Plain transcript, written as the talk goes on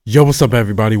Yo, what's up,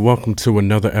 everybody? Welcome to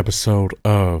another episode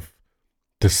of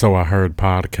the So I Heard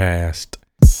podcast.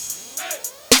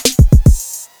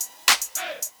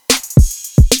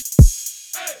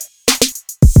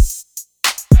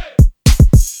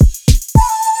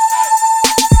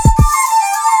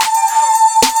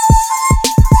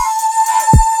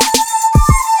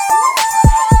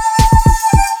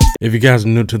 If you guys are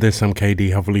new to this, I'm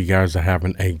KD. Hopefully you guys are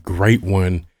having a great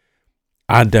one.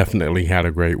 I definitely had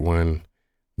a great one.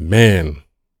 Man,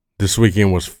 this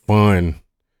weekend was fun,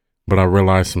 but I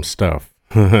realized some stuff.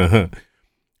 I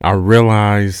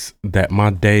realized that my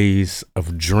days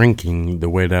of drinking the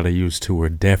way that I used to are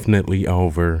definitely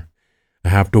over. I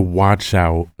have to watch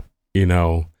out,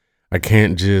 I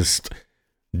can't just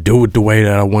do it the way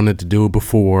that I wanted to do it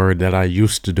before, that I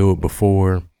used to do it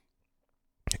before.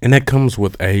 And that comes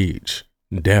with age,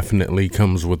 definitely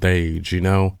comes with age,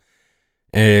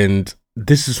 And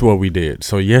this is what we did.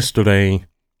 So yesterday,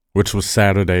 which was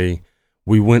Saturday,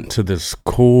 we went to this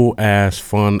cool ass,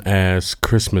 fun ass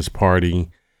Christmas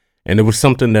party. And it was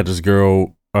something that this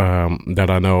girl that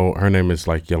I know, her name is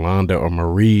like Yolanda or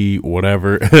Marie,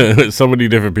 whatever. So many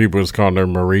different people is calling her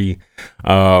Marie.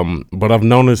 But I've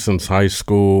known her since high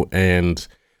school, and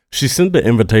she sent the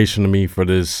invitation to me for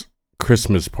this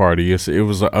Christmas party. It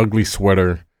was an ugly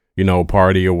sweater,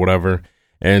 party or whatever.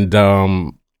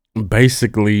 And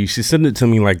basically she sent it to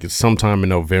me like sometime in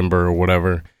November or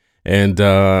whatever. And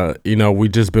we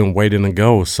just been waiting to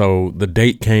go. So the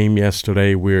date came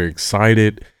yesterday. We're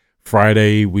excited.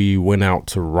 Friday we went out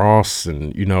to Ross,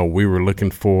 and we were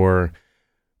looking for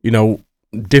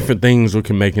different things we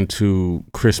can make into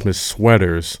Christmas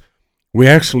sweaters. We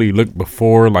actually looked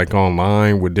before, like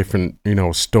online with different,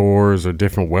 stores or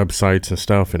different websites and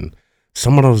stuff. And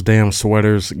some of those damn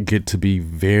sweaters get to be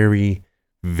very,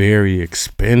 very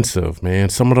expensive, man.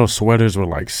 Some of those sweaters were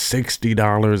like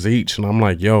 $60 each. And I'm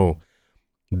like, yo,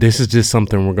 this is just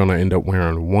something we're going to end up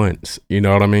wearing once. You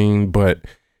know what I mean? But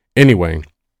anyway,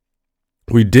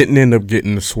 we didn't end up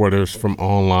getting the sweaters from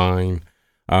online.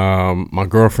 My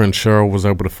girlfriend Cheryl was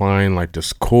able to find like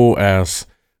this cool ass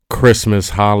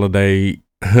Christmas holiday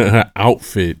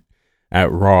outfit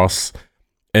at Ross,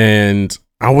 and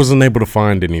I wasn't able to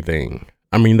find anything.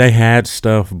 I mean, they had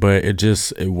stuff, but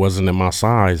it wasn't in my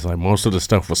size. Like most of the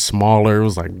stuff was smaller. It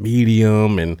was like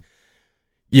medium, and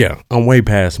yeah, I'm way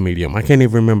past medium. I can't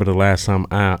even remember the last time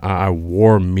I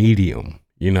wore medium,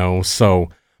 so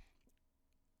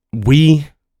we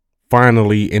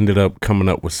finally ended up coming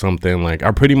up with something. Like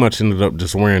I pretty much ended up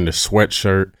just wearing the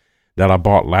sweatshirt that I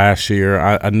bought last year.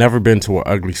 I'd never been to an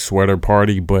ugly sweater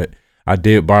party, but I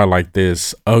did buy like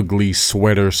this ugly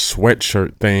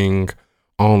sweatshirt thing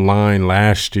online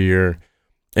last year.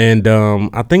 And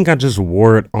I think I just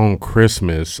wore it on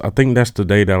Christmas. I think that's the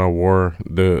day that I wore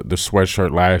the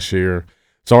sweatshirt last year.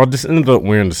 So I just ended up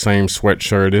wearing the same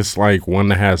sweatshirt. It's like one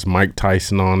that has Mike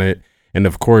Tyson on it. And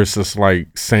of course, it's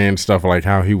like saying stuff like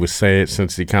how he would say it,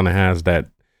 since he kind of has that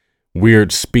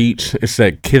weird speech. It's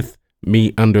that Kith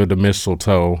me under the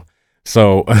mistletoe.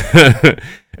 So it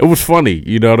was funny,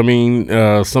 you know what I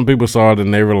mean? Some people saw it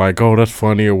and they were like, oh, that's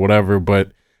funny or whatever.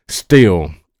 But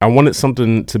still, I wanted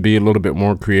something to be a little bit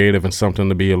more creative and something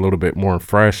to be a little bit more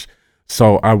fresh.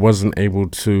 So I wasn't able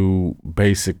to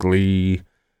basically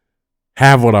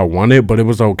have what I wanted, but it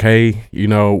was okay.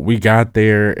 We got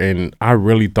there, and I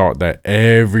really thought that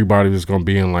everybody was going to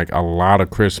be in like a lot of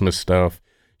Christmas stuff.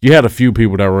 You had a few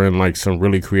people that were in like some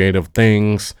really creative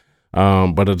things.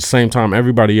 But at the same time,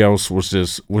 everybody else was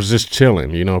just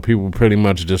chilling. People pretty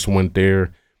much just went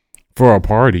there for a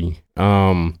party.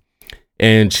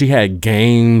 And she had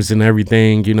games and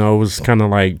everything. It was kind of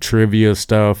like trivia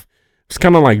stuff. It's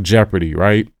kind of like Jeopardy,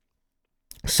 right?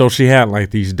 So she had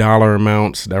like these dollar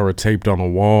amounts that were taped on a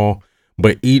wall,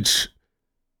 but each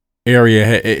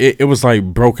area it was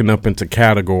like broken up into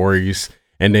categories.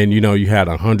 And then, you had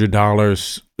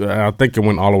 $100. I think it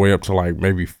went all the way up to like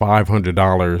maybe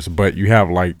 $500, but you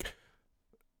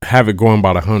have it going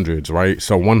by the hundreds, right?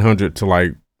 So 100 to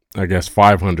like, I guess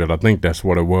 500. I think that's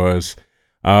what it was.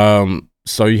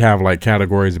 So you have like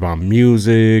categories about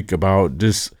music, about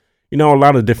just, a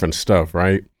lot of different stuff,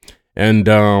 right? And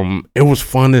it was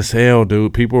fun as hell,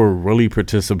 dude. People were really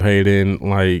participating.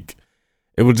 Like,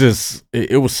 it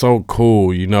was so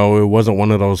cool. It wasn't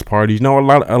one of those parties. A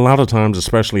lot of times,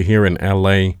 especially here in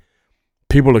LA,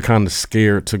 people are kind of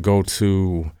scared to go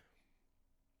to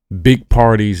big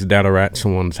parties that are at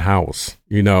someone's house,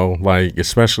 like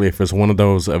especially if it's one of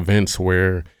those events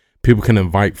where people can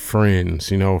invite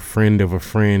friends, friend of a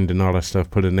friend and all that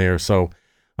stuff put in there. So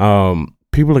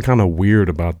people are kind of weird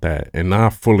about that, and I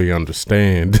fully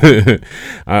understand.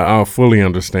 I fully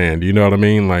understand. You know what I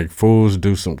mean? Like, fools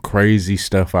do some crazy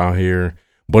stuff out here,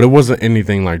 but it wasn't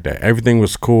anything like that. Everything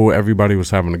was cool. Everybody was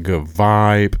having a good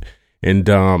vibe, and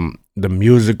the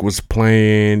music was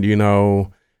playing.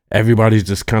 Everybody's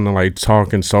just kind of like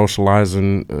talking,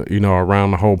 socializing,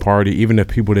 around the whole party. Even if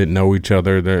people didn't know each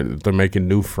other, they're making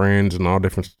new friends and all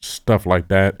different stuff like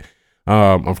that.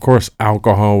 Of course,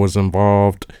 alcohol was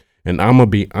involved. And I'm going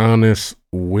to be honest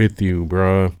with you,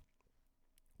 bruh.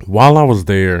 While I was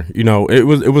there, it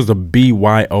was a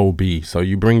BYOB. So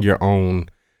you bring your own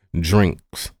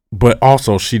drinks. But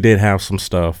also, she did have some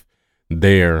stuff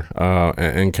there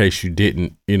in case you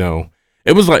didn't,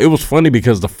 It was funny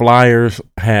because the flyers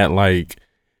had like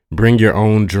bring your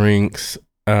own drinks.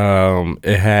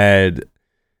 It had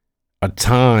a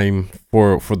time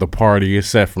for the party. It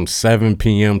set from 7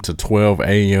 p.m. to 12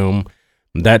 a.m.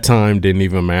 That time didn't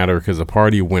even matter because the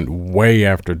party went way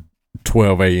after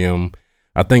 12 a.m.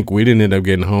 I think we didn't end up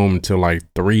getting home until like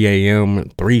 3 a.m.,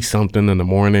 3 something in the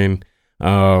morning.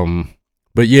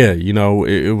 But yeah,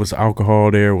 it was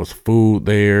alcohol there, was food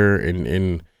there,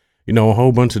 and a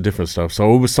whole bunch of different stuff.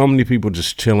 So it was so many people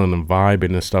just chilling and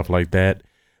vibing and stuff like that.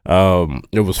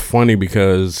 It was funny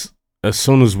because as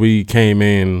soon as we came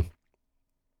in,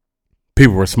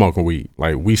 people were smoking weed.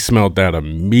 Like, we smelled that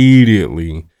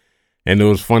immediately. And it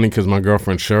was funny because my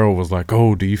girlfriend Cheryl was like,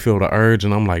 "Oh, do you feel the urge?"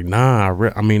 And I'm like, "Nah, I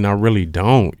really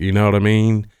don't." You know what I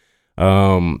mean?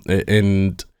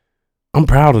 And I'm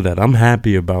proud of that. I'm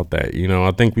happy about that.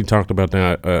 I think we talked about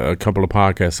that a couple of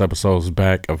podcast episodes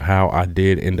back of how I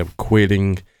did end up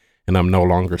quitting and I'm no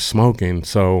longer smoking.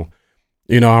 So,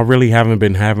 I really haven't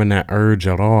been having that urge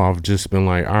at all. I've just been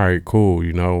like, all right, cool.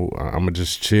 I'm going to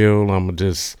just chill. I'm going to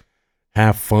just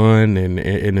have fun and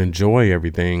enjoy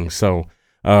everything. So,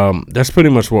 that's pretty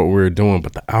much what we were doing.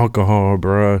 But the alcohol,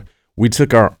 bruh, we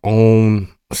took our own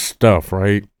stuff,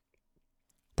 right?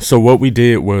 So what we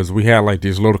did was we had like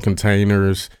these little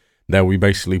containers that we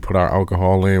basically put our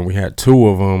alcohol in. We had 2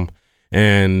 of them,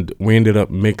 and we ended up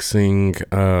mixing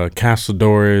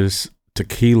Castledore's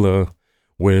tequila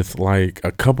with like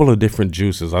a couple of different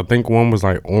juices. I think one was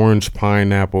like orange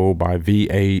pineapple by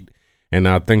V8, and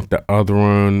I think the other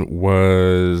one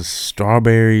was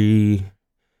strawberry.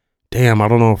 Damn, I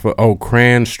don't know if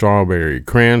cran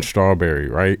strawberry,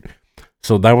 right?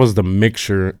 So that was the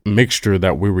mixture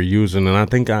that we were using, and I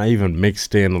think I even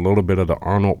mixed in a little bit of the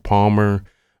Arnold Palmer,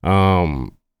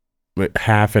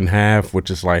 half and half,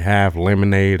 which is like half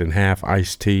lemonade and half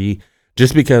iced tea,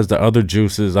 just because the other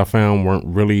juices I found weren't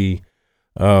really,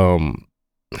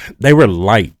 they were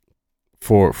light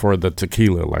for the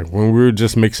tequila. Like when we were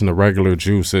just mixing the regular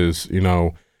juices,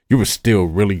 you were still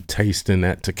really tasting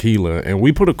that tequila. And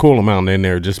we put a cool amount in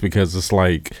there just because it's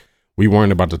like we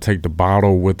weren't about to take the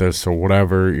bottle with us or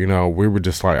whatever. We were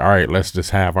just like, all right, let's just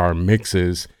have our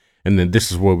mixes. And then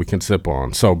this is what we can sip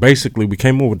on. So basically we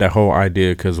came up with that whole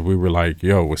idea because we were like,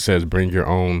 yo, it says bring your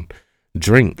own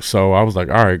drink. So I was like,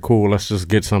 all right, cool. Let's just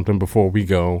get something before we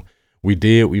go. We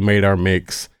did. We made our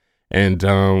mix. And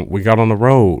we got on the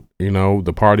road.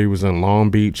 The party was in Long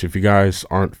Beach. If you guys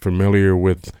aren't familiar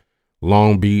with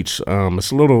Long Beach,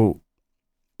 it's a little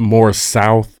more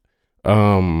south,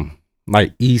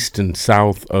 like east and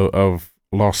south of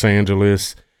Los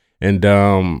Angeles. And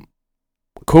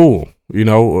cool.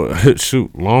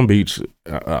 Shoot, Long Beach.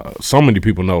 So many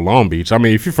people know Long Beach. I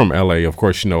mean, if you're from LA, of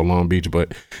course, you know Long Beach.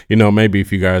 But, maybe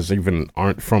if you guys even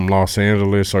aren't from Los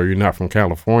Angeles or you're not from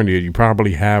California, you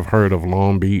probably have heard of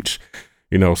Long Beach.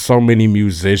 So many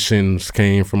musicians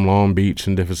came from Long Beach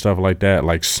and different stuff like that,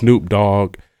 like Snoop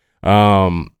Dogg.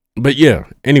 But yeah,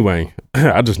 anyway,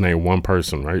 I just named one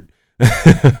person, right?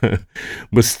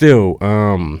 But still,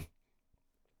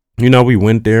 we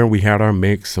went there, we had our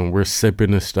mix and we're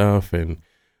sipping and stuff. And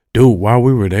dude, while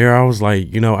we were there, I was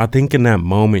like, I think in that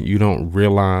moment, you don't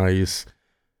realize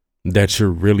that you're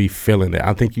really feeling it.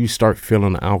 I think you start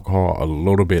feeling the alcohol a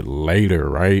little bit later,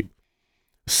 right?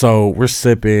 So we're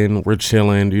sipping, we're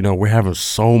chilling, we're having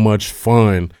so much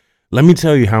fun. Let me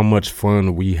tell you how much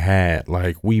fun we had.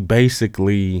 Like, we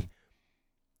basically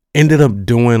ended up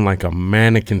doing like a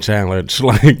mannequin challenge.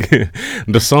 Like,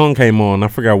 the song came on, I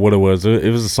forgot what it was. It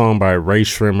was a song by Ray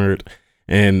Shrimmerd.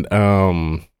 And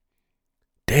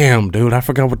damn, dude, I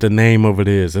forgot what the name of it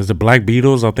is. Is it Black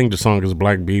Beatles? I think the song is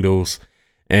Black Beatles.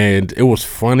 And it was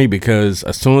funny because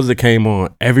as soon as it came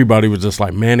on, everybody was just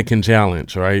like, mannequin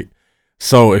challenge, right?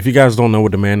 So if you guys don't know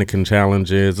what the mannequin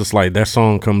challenge is, it's like that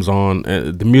song comes on,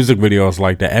 the music video is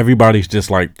like that. Everybody's just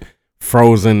like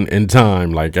frozen in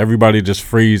time. Like everybody just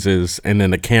freezes and then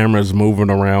the camera's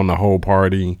moving around the whole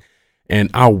party. And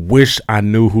I wish I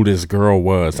knew who this girl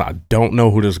was. I don't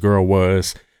know who this girl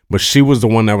was, but she was the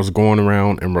one that was going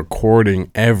around and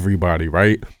recording everybody,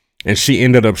 right? And she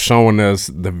ended up showing us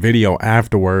the video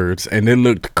afterwards, and it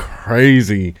looked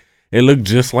crazy. It looked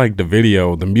just like the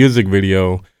video, the music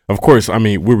video. Of course, I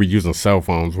mean, we were using cell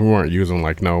phones. We weren't using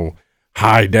like no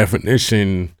high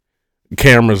definition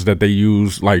cameras that they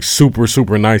use, like super,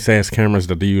 super nice ass cameras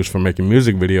that they use for making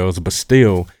music videos. But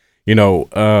still, you know,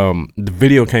 the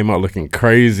video came out looking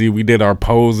crazy. We did our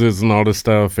poses and all this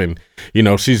stuff. And, you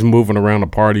know, she's moving around the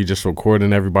party, just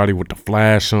recording everybody with the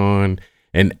flash on.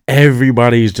 And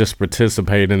everybody's just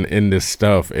participating in this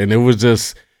stuff. And it was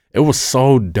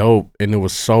so dope. And it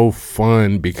was so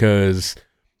fun because,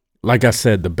 like I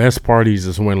said, the best parties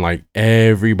is when like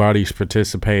everybody's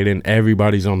participating,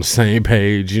 everybody's on the same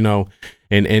page, you know,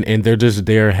 and they're just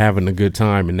there having a good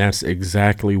time. And that's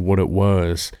exactly what it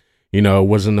was. You know, it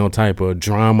wasn't no type of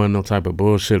drama, no type of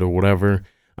bullshit or whatever.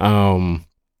 And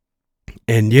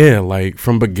yeah, like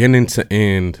from beginning to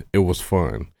end, it was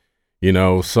fun, you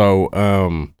know? So,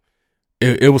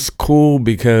 it was cool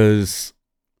because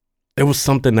it was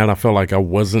something that I felt like I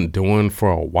wasn't doing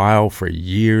for a while, for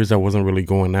years. I wasn't really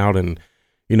going out and,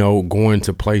 you know, going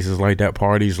to places like that,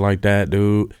 parties like that,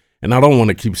 dude. And I don't want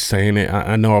to keep saying it.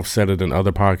 I know I've said it in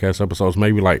other podcast episodes,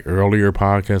 maybe like earlier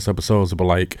podcast episodes, but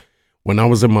like when I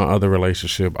was in my other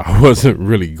relationship, I wasn't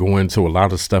really going to a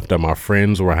lot of stuff that my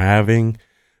friends were having.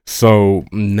 So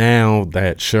now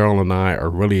that Cheryl and I are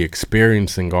really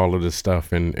experiencing all of this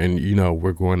stuff and, you know,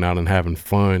 we're going out and having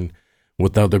fun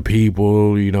with other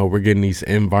people, you know, we're getting these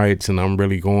invites and I'm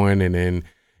really going. And then,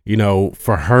 you know,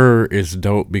 for her, it's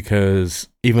dope because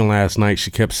even last night she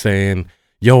kept saying,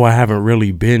 yo, I haven't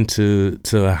really been to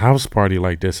a house party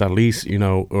like this, at least, you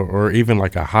know, or even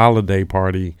like a holiday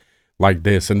party like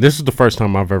this. And this is the first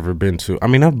time I've ever been to, I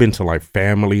mean, I've been to like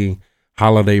family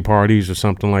holiday parties or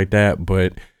something like that.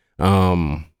 But,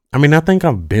 I mean, I think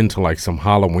I've been to like some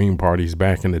Halloween parties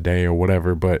back in the day or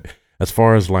whatever, but as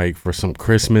far as like for some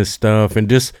Christmas stuff and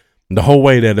just the whole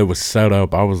way that it was set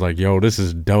up, I was like, yo, this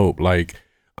is dope. Like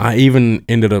I even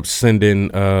ended up sending,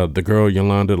 the girl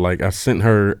Yolanda, like I sent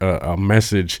her a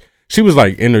message. She was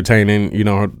like entertaining, you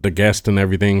know, the guest and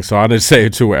everything. So I didn't say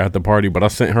it to her at the party, but I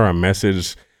sent her a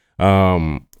message,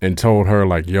 and told her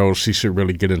like, yo, she should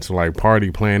really get into like party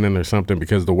planning or something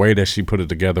because the way that she put it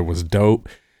together was dope.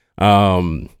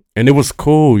 And it was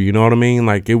cool. You know what I mean?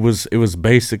 Like it was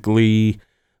basically,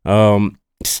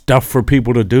 stuff for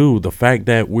people to do. The fact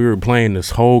that we were playing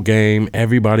this whole game,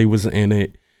 everybody was in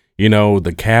it. You know,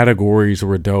 the categories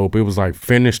were dope. It was like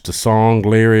finish the song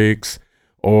lyrics,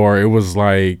 or it was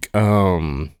like,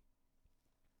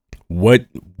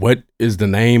 what is the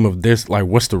name of this? Like,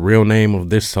 what's the real name of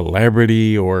this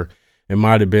celebrity? Or it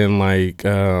might have been like,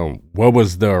 what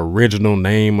was the original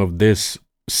name of this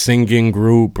singing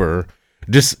group, or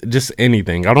just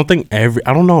anything. I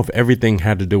don't know if everything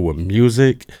had to do with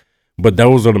music, but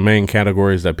those are the main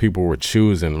categories that people were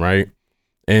choosing, right?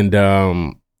 And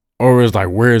or it's like,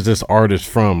 where is this artist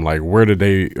from? Like, where did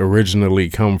they originally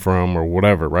come from, or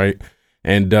whatever, right?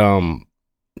 And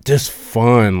just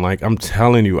fun. Like, I'm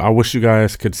telling you, I wish you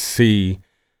guys could see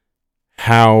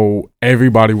how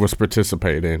everybody was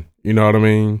participating. You know what I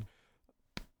mean?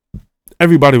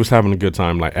 Everybody was having a good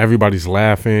time. Like, everybody's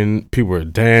laughing, people were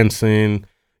dancing,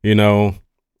 you know.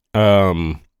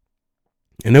 And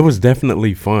it was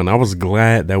definitely fun. I was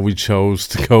glad that we chose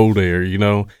to go there, you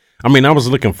know. I mean, I was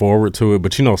looking forward to it,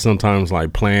 but you know, sometimes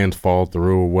like plans fall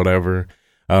through or whatever.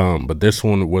 But this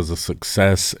one was a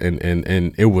success, and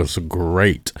it was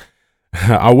great.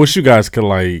 I wish you guys could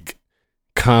like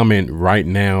comment right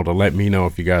now to let me know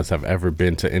if you guys have ever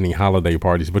been to any holiday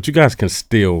parties, but you guys can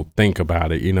still think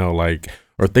about it, you know, like,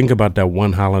 or think about that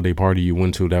one holiday party you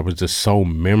went to that was just so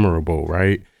memorable,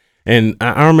 right? And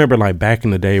I remember like back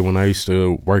in the day when I used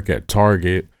to work at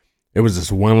Target, it was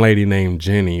this one lady named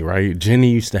Jenny, right?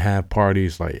 Jenny used to have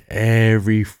parties like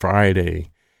every Friday,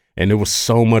 and it was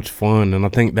so much fun. And I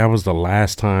think that was the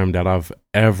last time that I've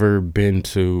ever been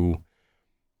to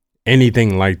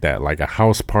anything like that, like a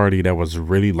house party that was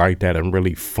really like that and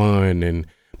really fun. And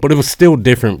but it was still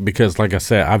different because, like I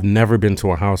said, I've never been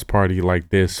to a house party like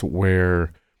this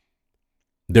where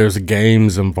there's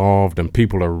games involved and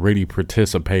people are really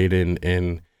participating,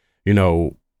 and you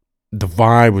know, the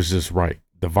vibe was just right.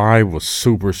 The vibe was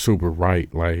super, super right.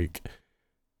 Like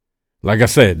I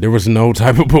said, there was no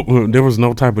type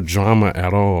of drama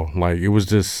at all. Like, it was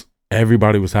just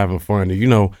everybody was having fun. And, you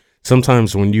know,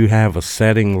 sometimes when you have a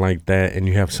setting like that and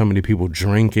you have so many people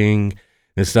drinking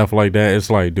and stuff like that,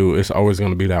 it's like, dude, it's always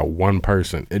going to be that one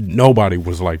person. Nobody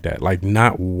was like that. Like,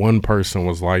 not one person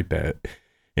was like that.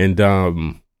 And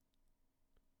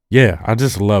Yeah, I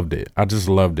just loved it. I just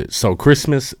loved it. So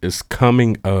Christmas is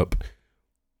coming up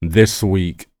this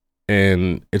week,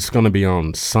 and it's gonna be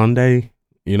on Sunday.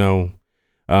 You know,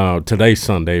 today's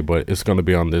Sunday, but it's gonna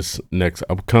be on this next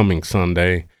upcoming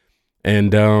Sunday.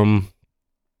 And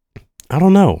I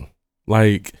don't know.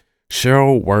 Like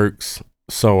Cheryl works,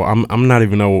 so I'm not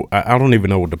even know. I don't even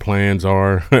know what the plans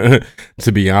are,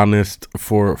 to be honest,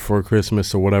 for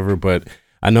Christmas or whatever. But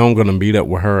I know I'm gonna meet up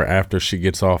with her after she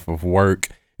gets off of work,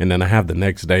 and then I have the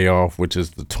next day off, which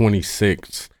is the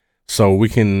 26th. So we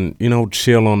can,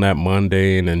 chill on that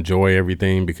Monday and enjoy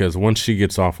everything because once she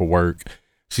gets off of work,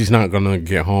 she's not gonna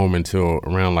get home until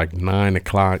around like 9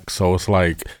 o'clock. So it's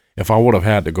like if I would have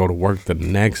had to go to work the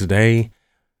next day,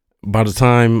 by the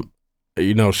time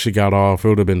she got off, it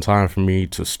would have been time for me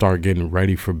to start getting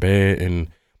ready for bed, and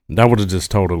that would have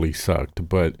just totally sucked.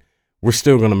 But we're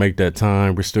still gonna make that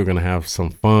time. We're still gonna have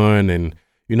some fun and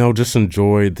just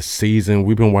enjoy the season.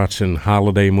 We've been watching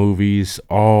holiday movies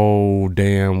all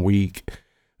damn week.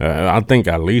 I think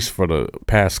at least for the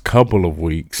past couple of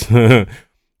weeks. And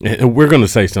we're gonna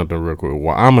say something real quick.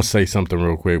 Well, I'm gonna say something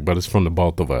real quick, but it's from the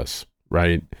both of us,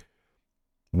 right?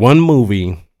 One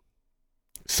movie.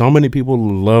 So many people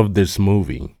love this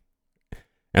movie.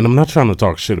 And I'm not trying to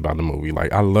talk shit about the movie.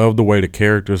 Like, I love the way the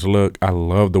characters look. I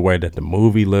love the way that the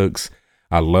movie looks.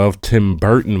 I love Tim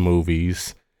Burton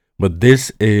movies. But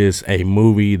this is a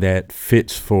movie that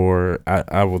fits for,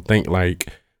 I would think, like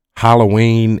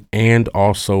Halloween and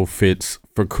also fits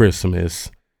for Christmas.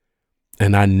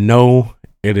 And I know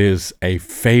it is a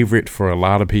favorite for a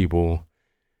lot of people.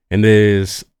 And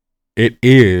it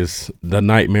is The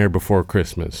Nightmare Before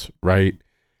Christmas, right?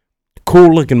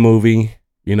 Cool looking movie,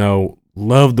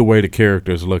 love the way the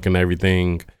characters look and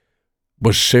everything.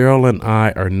 But Cheryl and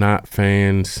I are not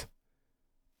fans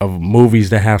of movies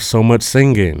that have so much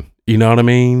singing. You know what I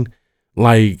mean?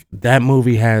 Like, that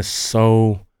movie has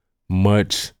so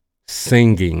much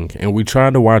singing. And we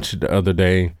tried to watch it the other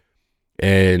day,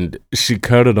 and she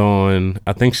cut it on.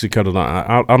 I think she cut it on.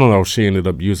 I don't know if she ended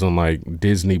up using like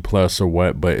Disney Plus or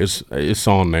what, but it's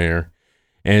on there.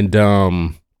 And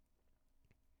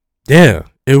yeah,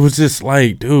 it was just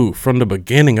like, dude, from the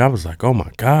beginning, I was like, oh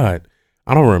my God,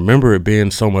 I don't remember it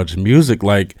being so much music.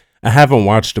 Like, I haven't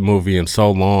watched the movie in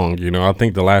so long. I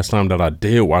think the last time that I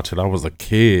did watch it, I was a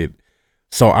kid.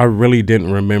 So I really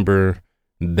didn't remember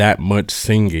that much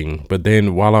singing. But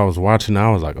then while I was watching, I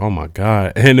was like, oh my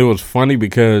God. And it was funny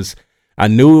because I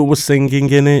knew it was singing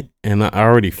in it. And I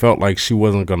already felt like she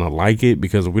wasn't going to like it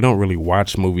because we don't really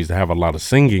watch movies that have a lot of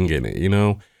singing in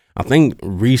it, I think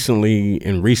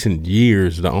in recent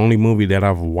years, the only movie that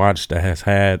I've watched that has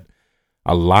had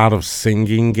a lot of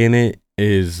singing in it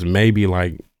is maybe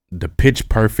like the Pitch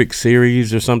Perfect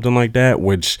series or something like that,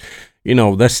 which,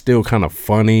 that's still kind of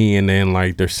funny. And then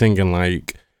like they're singing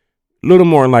like a little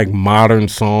more like modern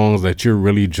songs that you're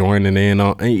really joining in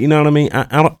on. And you know what I mean?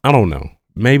 I don't know.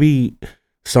 Maybe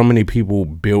so many people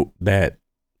built that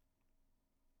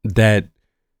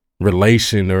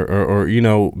relation or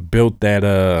built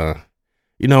that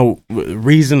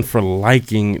reason for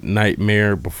liking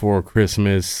Nightmare Before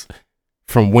Christmas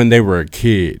from when they were a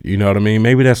kid. You know what I mean?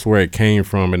 Maybe that's where it came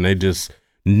from, and they just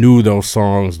knew those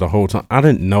songs the whole time. I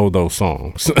didn't know those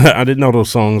songs. I didn't know those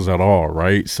songs at all,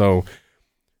 right? So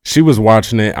she was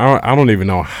watching it. I don't even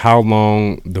know how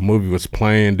long the movie was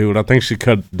playing, dude. I think she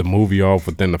cut the movie off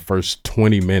within the first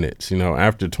 20 minutes.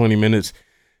 After 20 minutes,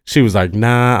 she was like,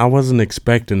 nah, I wasn't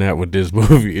expecting that with this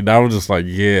movie. And I was just like,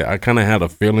 yeah, I kind of had a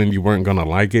feeling you weren't going to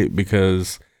like it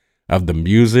because of the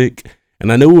music.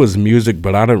 And I knew it was music,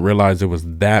 but I didn't realize it was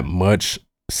that much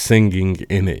singing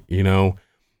in it,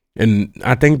 And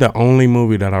I think the only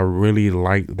movie that I really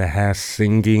like that has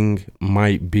singing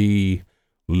might be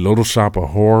Little Shop of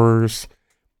Horrors.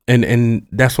 And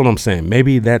that's what I'm saying.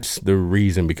 Maybe that's the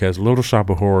reason, because Little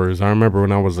Shop of Horrors, I remember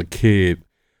when I was a kid,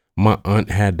 my aunt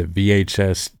had the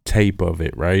VHS tape of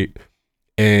it, right?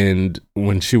 And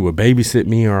when she would babysit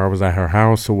me or I was at her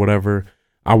house or whatever,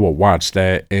 I would watch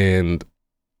that, and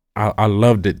I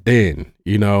loved it then,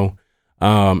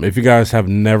 If you guys have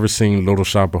never seen Little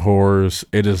Shop of Horrors,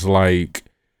 it is like,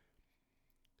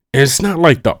 it's not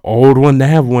like the old one. They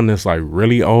have one that's like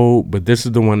really old, but this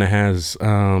is the one that has,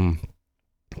 I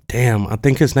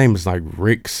think his name is like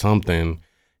Rick something.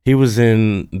 He was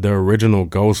in the original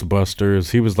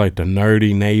Ghostbusters. He was like the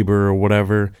nerdy neighbor or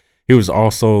whatever. He was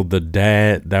also the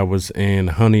dad that was in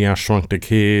Honey, I Shrunk the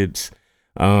Kids.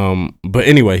 But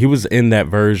anyway, he was in that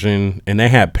version, and they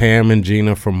had Pam and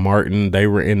Gina from Martin. They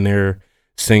were in there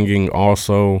singing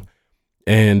also.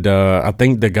 And I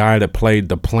think the guy that played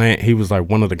the plant, he was like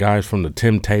one of the guys from the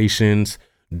Temptations.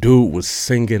 Dude was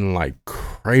singing like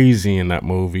crazy in that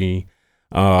movie.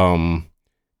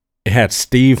 It had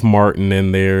Steve Martin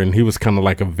in there, and he was kind of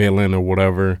like a villain or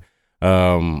whatever.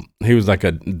 He was like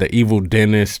the evil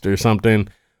dentist or something.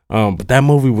 But that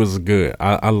movie was good.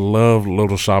 I love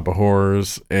Little Shop of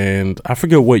Horrors, and I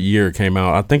forget what year it came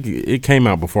out. I think it came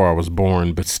out before I was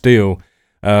born, but still,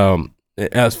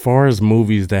 as far as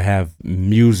movies that have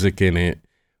music in it,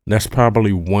 that's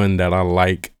probably one that I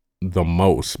like the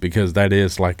most, because that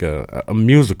is like a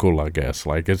musical, I guess.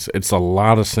 Like it's a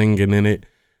lot of singing in it,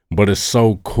 but it's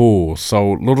so cool.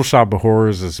 So Little Shop of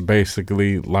Horrors is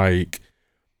basically like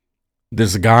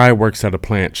this guy works at a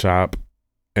plant shop,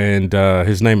 and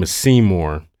his name is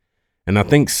Seymour. And I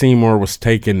think Seymour was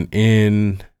taken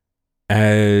in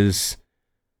as,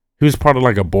 he was part of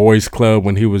like a boys club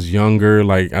when he was younger.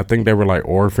 Like I think they were like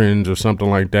orphans or something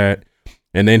like that.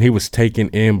 And then he was taken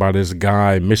in by this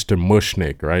guy, Mr.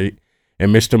 Mushnick, right?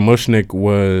 And Mr. Mushnick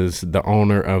was the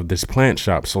owner of this plant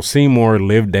shop. So Seymour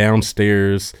lived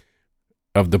downstairs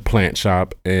of the plant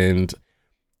shop, and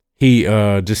he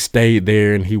just stayed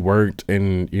there, and he worked,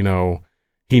 and, you know,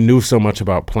 he knew so much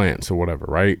about plants or whatever,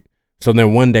 right? So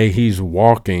then one day he's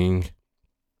walking,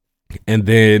 and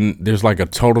then there's like a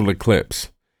total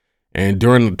eclipse. And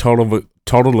during the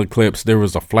total eclipse, there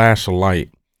was a flash of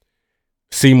light.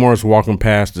 Seymour's walking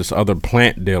past this other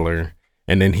plant dealer,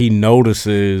 and then he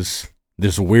notices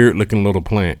this weird looking little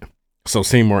plant. So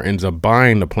Seymour ends up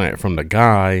buying the plant from the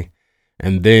guy,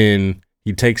 and then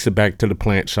he takes it back to the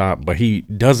plant shop, but he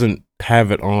doesn't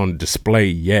have it on display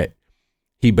yet.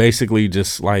 He basically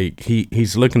just like,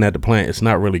 he's looking at the plant. It's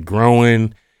not really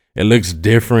growing. It looks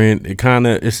different.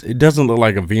 It doesn't look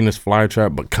like a Venus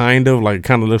flytrap, but kind of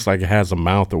looks like it has a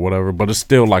mouth or whatever, but it's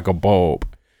still like a bulb,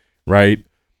 right?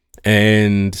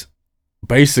 And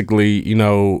basically, you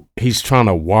know, he's trying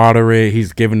to water it.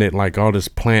 He's giving it like all this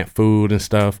plant food and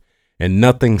stuff, and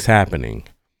nothing's happening.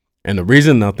 And the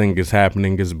reason nothing is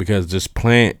happening is because this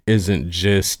plant isn't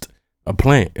just a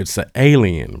plant. It's an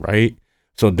alien, right?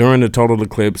 So during the total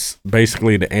eclipse,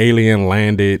 basically the alien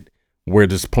landed where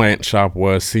this plant shop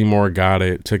was. Seymour got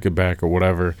it, took it back or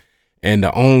whatever. And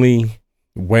the only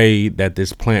way that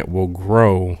this plant will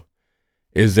grow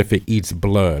is if it eats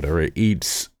blood, or it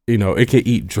eats, you know, it can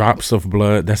eat drops of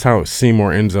blood. That's how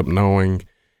Seymour ends up knowing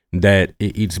that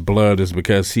it eats blood, is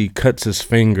because he cuts his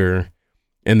finger,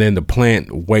 and then the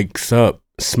plant wakes up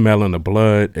smelling the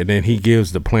blood, and then he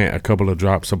gives the plant a couple of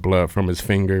drops of blood from his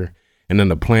finger, and then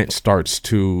the plant starts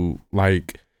to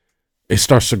it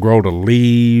starts to grow the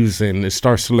leaves, and it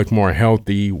starts to look more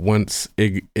healthy once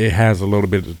it has a little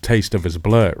bit of the taste of his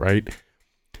blood, right?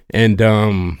 And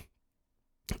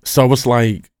so it's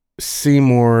like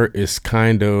Seymour is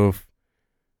kind of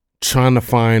trying to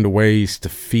find ways to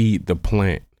feed the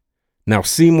plant. Now,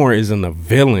 Seymour isn't a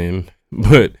villain,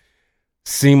 but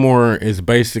Seymour is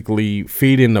basically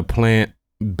feeding the plant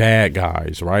bad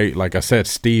guys, right? Like I said,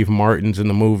 Steve Martin's in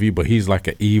the movie, but he's like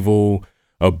an evil,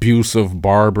 abusive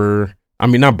barber. I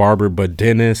mean, not barber, but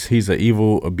dentist. He's an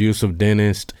evil, abusive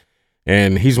dentist.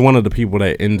 And he's one of the people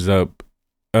that ends up,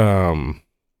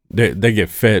 they get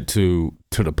fed to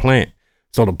the plant.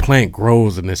 So the plant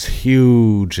grows, and it's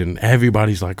huge, and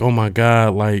everybody's like, oh my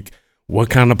God, like, what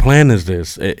kind of plant is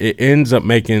this? It ends up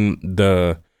making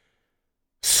the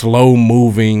slow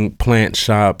moving plant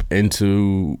shop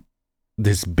into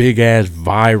this big ass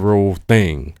viral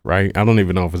thing, right? I don't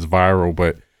even know if it's viral,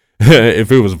 but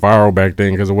if it was viral back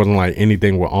then, because it wasn't like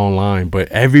anything with online, but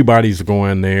everybody's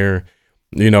going there.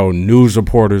 You know, news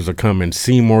reporters are coming.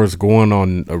 Seymour's going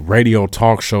on radio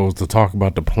talk shows to talk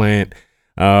about the plant.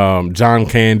 John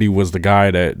Candy was the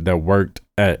guy that worked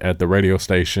at the radio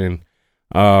station.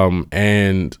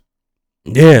 And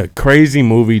yeah, crazy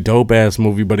movie, dope ass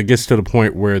movie, but it gets to the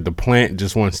point where the plant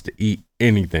just wants to eat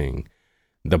anything.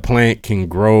 The plant can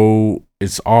grow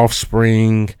its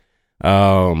offspring.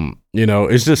 You know,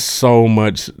 it's just so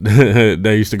much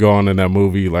that used to go on in that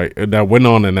movie, like that went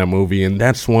on in that movie. And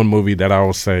that's one movie that I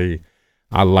would say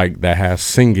I like that has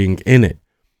singing in it.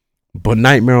 But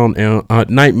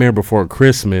Nightmare Before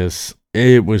Christmas,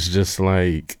 it was just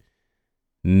like,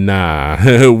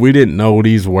 nah, we didn't know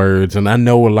these words. And I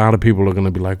know a lot of people are going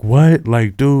to be like, what?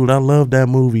 Like, dude, I love that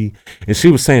movie. And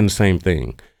she was saying the same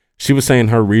thing. She was saying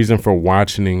her reason for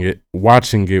watching it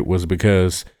was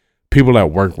because people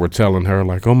at work were telling her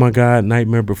like, oh my God,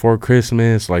 Nightmare Before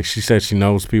Christmas. Like, she said she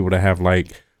knows people that have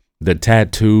like the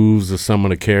tattoos of some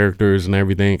of the characters and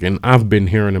everything. And I've been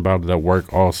hearing about it at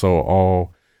work also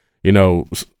all, you know,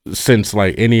 since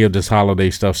like any of this holiday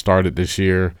stuff started this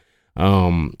year.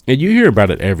 And you hear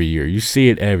about it every year. You see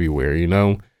it everywhere, you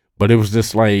know, but it was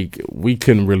just like, we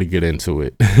couldn't really get into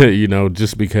it, you know,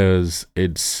 just because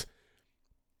it's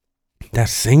that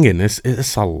singing,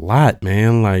 it's a lot,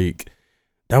 man. Like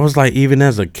that was like even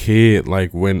as a kid,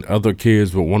 like when other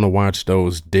kids would want to watch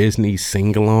those Disney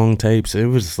sing along tapes, it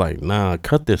was like, nah,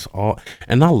 cut this off.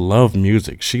 And I love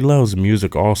music. She loves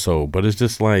music also, but it's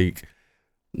just like,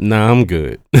 nah, I'm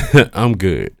good. I'm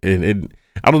good. And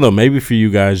I don't know, maybe for you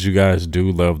guys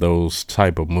do love those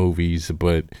type of movies,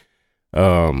 but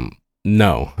um,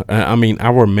 no. I mean,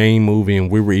 our main movie,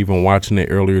 and we were even watching it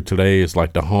earlier today, is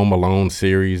like the Home Alone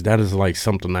series. That is like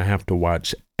something I have to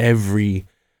watch every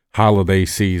holiday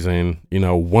season. You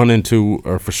know, 1 and 2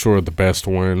 are for sure the best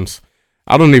ones.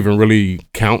 I don't even really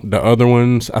count the other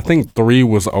ones. I think 3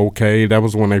 was okay. That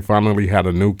was when they finally had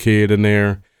a new kid in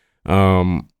there.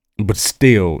 But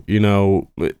still, you know,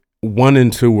 1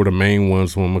 and 2 were the main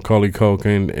ones when Macaulay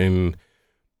Culkin, and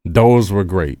those were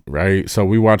great, right? So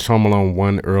we watched Home Alone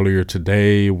 1 earlier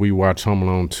today. We watched Home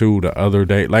Alone 2 the other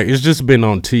day. Like it's just been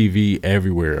on TV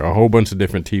everywhere, a whole bunch of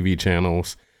different TV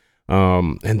channels.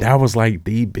 And that was like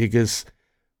the biggest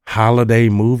holiday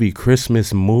movie,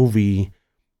 Christmas movie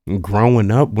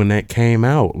growing up when that came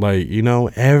out. Like, you know,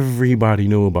 everybody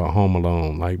knew about Home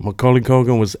Alone. Like Macaulay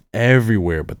Culkin was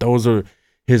everywhere, but those are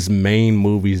his main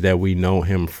movies that we know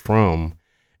him from.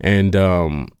 And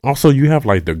also you have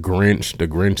like The Grinch. The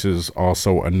Grinch is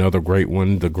also another great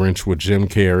one. The Grinch with Jim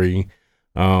Carrey.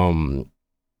 What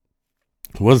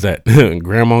was that?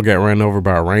 Grandma got ran over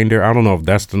by a reindeer. I don't know if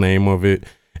that's the name of it.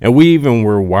 And we even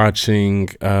were watching,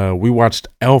 we watched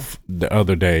Elf the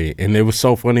other day, and it was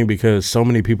so funny because so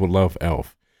many people love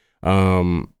Elf.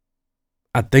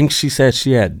 I think she said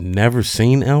she had never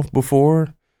seen Elf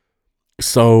before.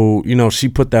 So, you know, she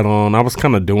put that on. I was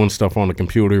kind of doing stuff on the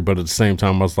computer, but at the same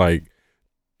time, I was like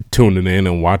tuning in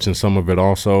and watching some of it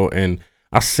also. And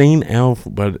I seen Elf,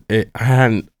 but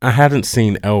I hadn't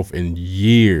seen Elf in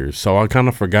years. So I kind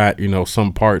of forgot, you know,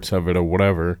 some parts of it or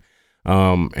whatever.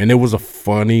 And it was a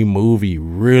funny movie,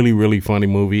 really, really funny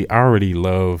movie. I already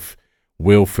love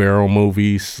Will Ferrell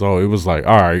movies, so it was like,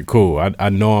 all right, cool. I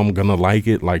know I'm gonna like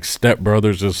it. Like Step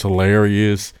Brothers is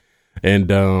hilarious,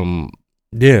 and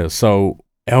yeah. So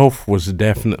Elf was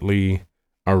definitely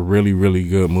a really, really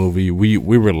good movie. We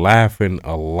were laughing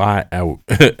a lot at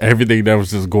everything that was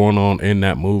just going on in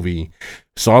that movie.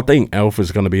 So I think Elf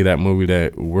is gonna be that movie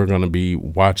that we're gonna be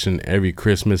watching every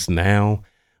Christmas now.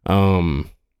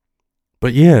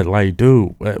 But yeah, like,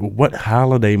 dude, what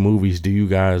holiday movies do you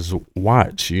guys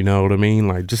watch? You know what I mean?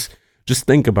 Like, just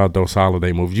think about those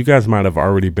holiday movies. You guys might have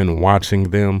already been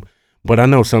watching them, but I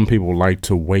know some people like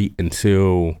to wait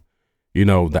until, you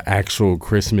know, the actual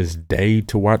Christmas day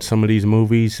to watch some of these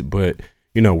movies. But,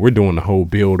 you know, we're doing the whole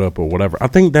build up or whatever. I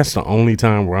think that's the only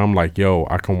time where I'm like, yo,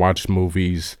 I can watch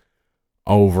movies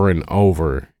over and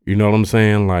over. You know what I'm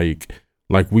saying? Like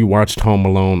we watched Home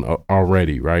Alone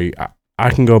already, right? I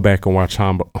can go back and watch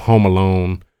Home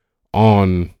Alone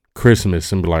on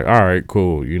Christmas and be like, all right,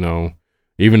 cool. You know,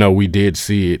 even though we did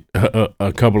see it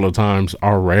a couple of times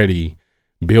already,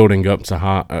 building up to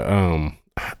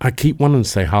I keep wanting to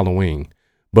say Halloween,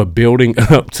 but building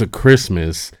up to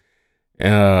Christmas,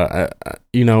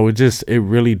 you know, it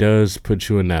really does put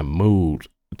you in that mood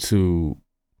to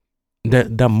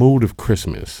that mood of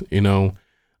Christmas, you know.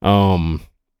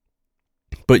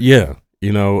 But yeah,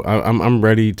 you know, I'm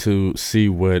ready to see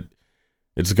what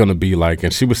it's gonna be like.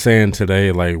 And she was saying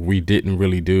today, like, we didn't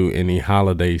really do any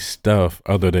holiday stuff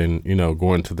other than, you know,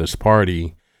 going to this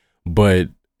party. But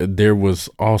there was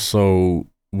also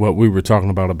what we were talking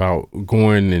about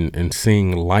going and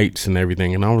seeing lights and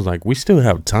everything. And I was like, we still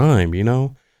have time, you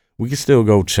know, we can still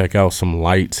go check out some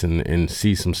lights and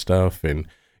see some stuff. And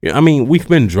yeah, I mean, we've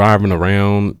been driving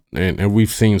around and we've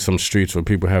seen some streets where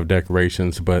people have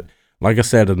decorations, but like I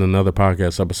said in another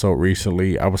podcast episode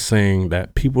recently, I was saying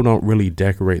that people don't really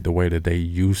decorate the way that they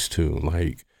used to.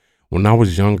 Like when I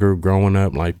was younger, growing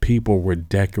up, like people were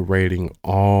decorating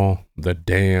all the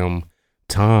damn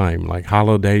time. Like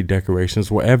holiday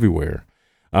decorations were everywhere.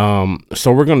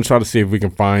 So we're gonna try to see if we can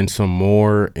find some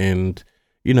more, and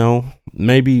you know,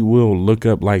 maybe we'll look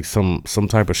up like some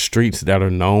type of streets that are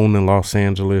known in Los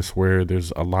Angeles where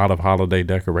there's a lot of holiday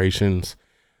decorations.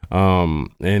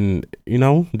 And you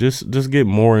know, just get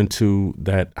more into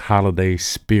that holiday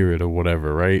spirit or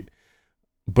whatever, right?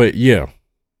 But yeah,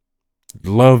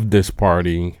 loved this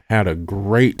party, had a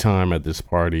great time at this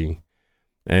party.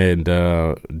 And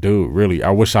dude, really,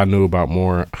 I wish I knew about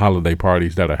more holiday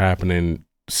parties that are happening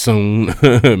soon.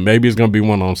 Maybe it's gonna be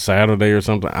one on Saturday or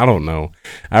something. I don't know.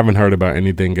 I haven't heard about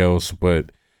anything else,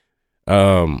 but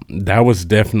that was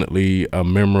definitely a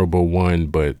memorable one.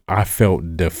 But I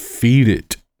felt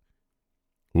defeated.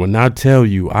 When I tell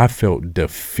you I felt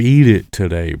defeated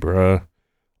today, bruh.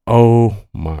 Oh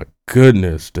my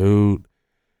goodness, dude.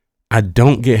 I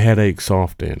don't get headaches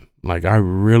often. Like, I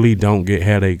really don't get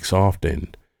headaches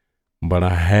often. But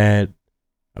I had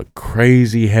a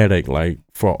crazy headache, like,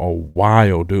 for a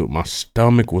while, dude. My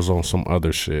stomach was on some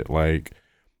other shit. Like,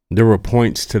 there were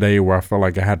points today where I felt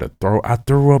like I had to I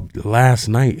threw up last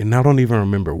night, and I don't even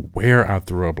remember where I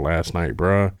threw up last night,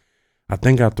 bruh. I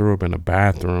think I threw up in the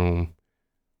bathroom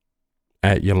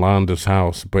at Yolanda's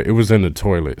house, but it was in the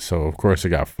toilet, so of course it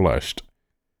got flushed.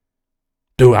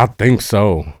 Dude, I think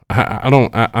so. I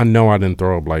know I didn't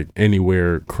throw up like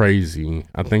anywhere crazy.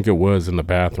 I think it was in the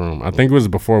bathroom. I think it was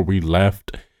before we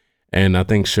left, and I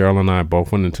think Cheryl and I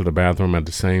both went into the bathroom at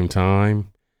the same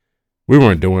time. We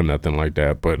weren't doing nothing like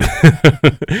that, but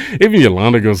even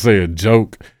Yolanda gonna say a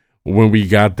joke when we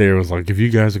got there. It was like, if you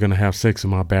guys are gonna have sex in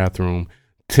my bathroom,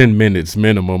 10 minutes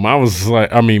minimum. I was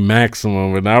like,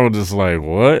 maximum. And I was just like,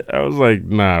 what? I was like,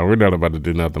 nah, we're not about to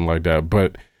do nothing like that.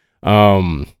 But,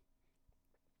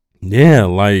 yeah,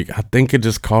 like, I think it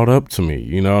just caught up to me.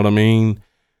 You know what I mean?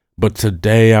 But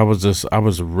today I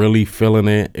was really feeling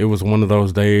it. It was one of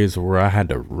those days where I had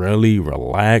to really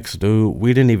relax, dude.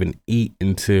 We didn't even eat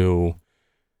until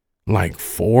like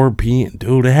 4 p.m.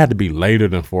 Dude, it had to be later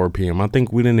than 4 p.m. I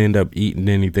think we didn't end up eating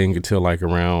anything until like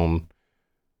around,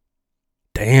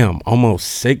 almost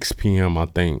 6 p.m. I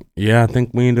think. Yeah, I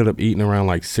think we ended up eating around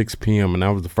like 6 p.m. And that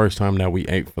was the first time that we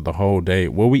ate for the whole day.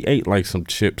 Well, we ate like some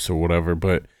chips or whatever,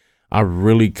 but I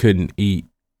really couldn't eat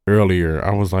earlier.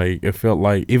 I was like, it felt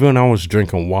like, even when I was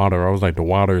drinking water, I was like, the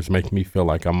water is making me feel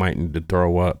like I might need to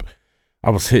throw up.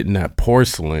 I was hitting that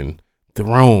porcelain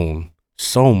throne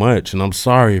so much, and I'm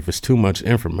sorry if it's too much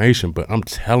information, but I'm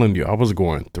telling you, I was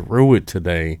going through it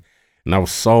today, and I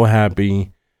was so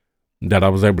happy that I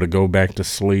was able to go back to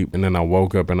sleep. And then I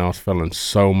woke up and I was feeling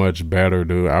so much better,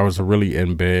 dude. I was really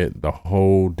in bed the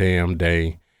whole damn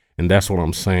day, and that's what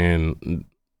I'm saying.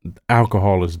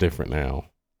 Alcohol is different now.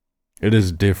 It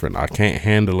is different. I can't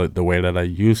handle it the way that I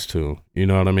used to. You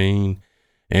know what I mean?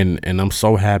 And I'm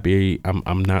so happy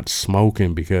I'm not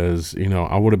smoking, because, you know,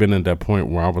 I would have been at that point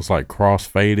where I was like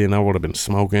crossfading. I would have been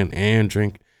smoking and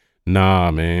drinking. Nah,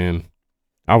 man.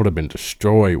 I would have been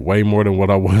destroyed way more than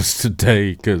what I was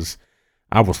today, because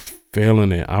I was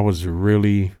feeling it. I was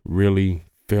really, really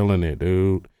feeling it,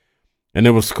 dude. And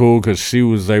it was cool because she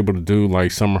was able to do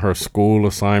like some of her school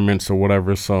assignments or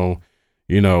whatever. So,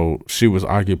 you know, she was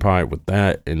occupied with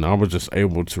that, and I was just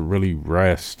able to really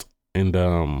rest. And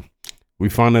we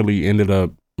finally ended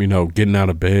up, you know, getting out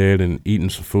of bed and eating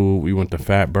some food. We went to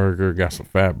Fat Burger, got some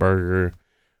Fat Burger,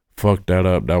 fucked that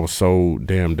up. That was so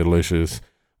damn delicious.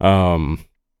 Yeah,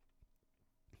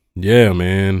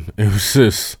 man, it was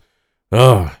just,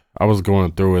 I was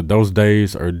going through it. Those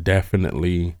days are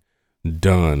definitely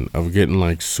done of getting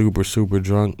like super, super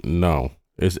drunk. No,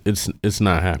 it's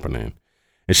not happening.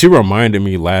 And she reminded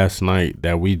me last night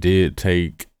that we did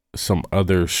take some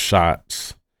other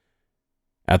shots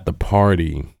at the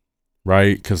party,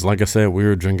 right? Because like I said, we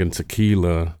were drinking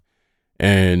tequila,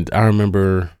 and I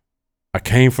remember I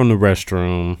came from the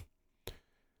restroom.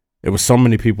 It was so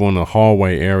many people in the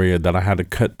hallway area that I had to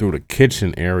cut through the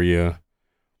kitchen area,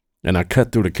 and I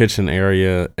cut through the kitchen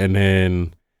area, and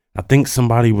then I think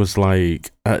somebody was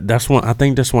like, that's when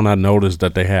I noticed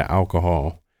that they had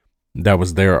alcohol that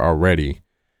was there already.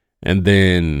 And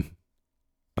then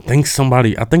I think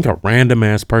a random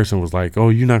ass person was like, oh,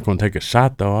 you're not going to take a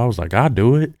shot though? I was like, I'll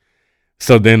do it.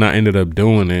 So then I ended up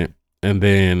doing it. And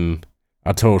then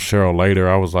I told Cheryl later,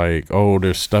 I was like, oh,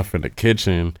 there's stuff in the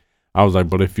kitchen. I was like,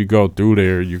 but if you go through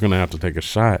there, you're going to have to take a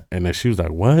shot. And then she was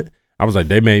like, what? I was like,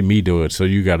 they made me do it, so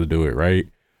you got to do it, right?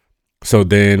 So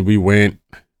then we went,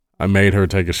 I made her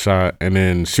take a shot. And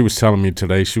then she was telling me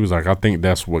today, she was like, I think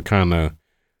that's what kind of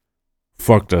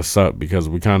fucked us up, because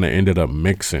we kind of ended up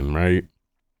mixing, right?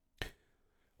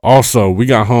 Also, we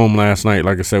got home last night.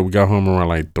 Like I said, we got home around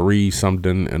like 3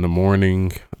 something in the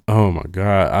morning. Oh my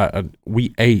God.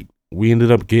 We ate. We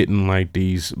ended up getting like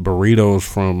these burritos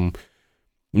from,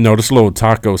 you know, this little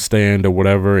taco stand or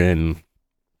whatever, and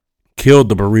killed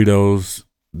the burritos,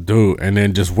 dude, and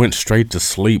then just went straight to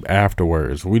sleep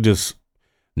afterwards. We just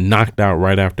knocked out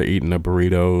right after eating the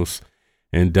burritos.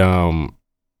 And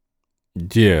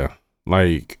yeah,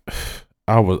 like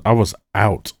I was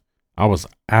out. I was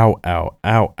out.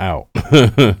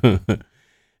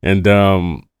 And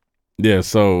yeah,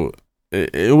 so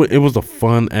it was a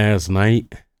fun ass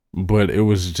night, but it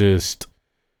was just,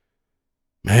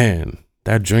 man,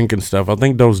 that drinking stuff. I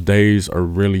think those days are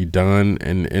really done.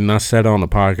 And I said on the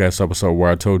podcast episode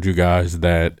where I told you guys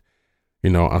that, you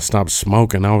know, I stopped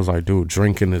smoking. I was like, dude,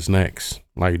 drinking is next.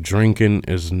 Like, drinking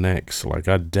is next. Like,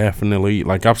 I definitely,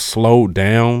 like, I've slowed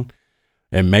down.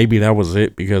 And maybe that was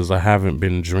it because I haven't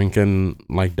been drinking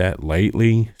like that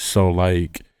lately. So,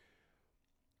 like,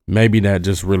 maybe that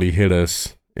just really hit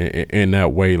us in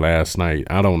that way last night.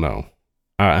 I don't know.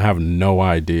 I have no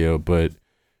idea, but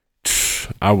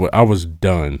I was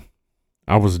done.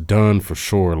 I was done for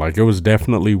sure. Like, it was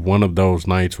definitely one of those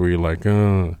nights where you're like,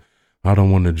 I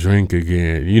don't want to drink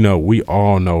again. You know, we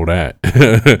all know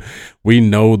that. We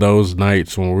know those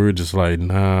nights when we were just like,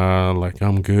 nah, like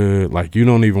I'm good. Like you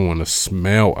don't even want to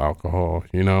smell alcohol,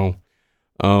 you know?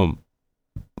 Um,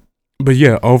 but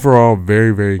yeah, overall,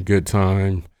 very, very good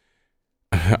time.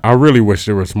 I really wish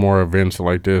there was more events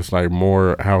like this, like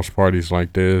more house parties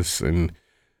like this.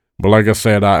 But like I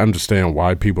said, I understand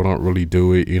why people don't really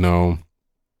do it, you know?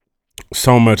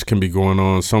 So much can be going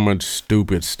on, so much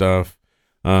stupid stuff,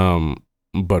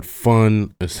 but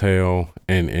fun as hell.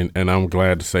 And I'm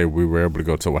glad to say we were able to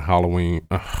go to a Halloween.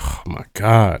 Oh my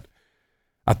god!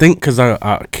 I think because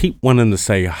I keep wanting to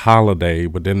say holiday,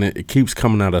 but then it keeps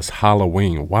coming out as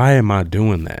Halloween. Why am I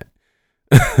doing that?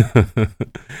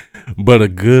 But a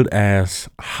good ass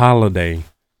holiday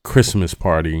Christmas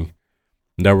party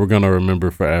that we're gonna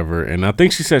remember forever. And I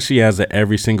think she said she has it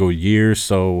every single year,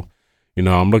 so you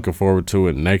know, I'm looking forward to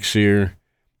it next year.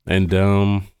 And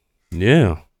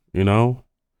yeah, you know,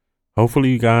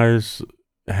 hopefully you guys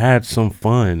had some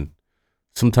fun,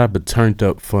 some type of turned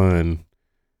up fun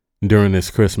during this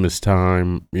Christmas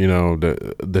time. You know,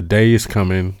 the day is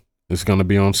coming. It's gonna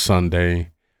be on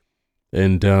Sunday.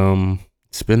 And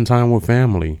spend time with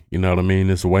family. You know what I mean?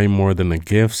 It's way more than the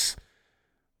gifts.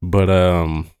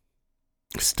 But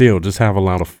still just have a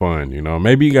lot of fun, you know.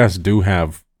 Maybe you guys do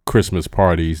have Christmas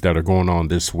parties that are going on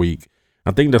this week.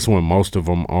 I think that's when most of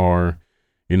them are,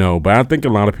 you know, but I think a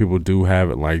lot of people do have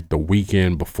it like the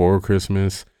weekend before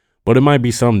Christmas, but it might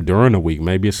be some during the week.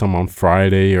 Maybe it's some on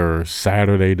Friday or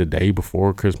Saturday, the day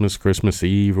before Christmas, Christmas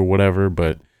Eve or whatever.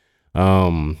 But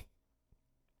um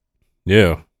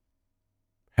yeah,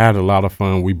 had a lot of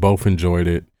fun. We both enjoyed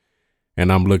it,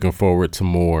 and I'm looking forward to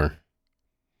more.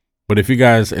 But if you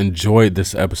guys enjoyed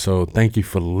this episode, thank you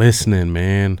for listening,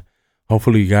 man.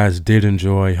 Hopefully you guys did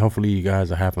enjoy. Hopefully you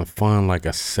guys are having fun, like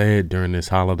I said, during this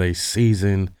holiday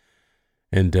season.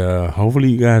 And hopefully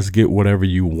you guys get whatever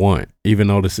you want, even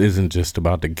though this isn't just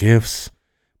about the gifts.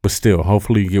 But still,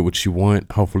 hopefully you get what you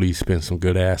want. Hopefully you spend some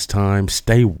good ass time.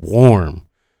 Stay warm.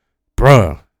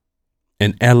 Bruh.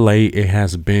 In LA, it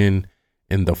has been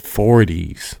in the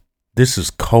 40s. This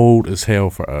is cold as hell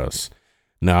for us.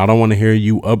 Now, I don't want to hear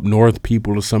you up north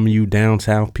people or some of you down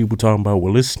south people talking about,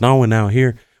 well, it's snowing out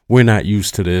here. We're not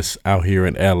used to this out here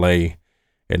in LA.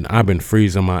 And I've been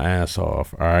freezing my ass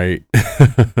off. All right.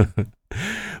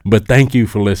 But thank you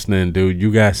for listening, dude.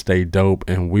 You guys stay dope,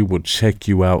 and we will check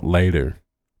you out later.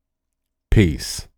 Peace.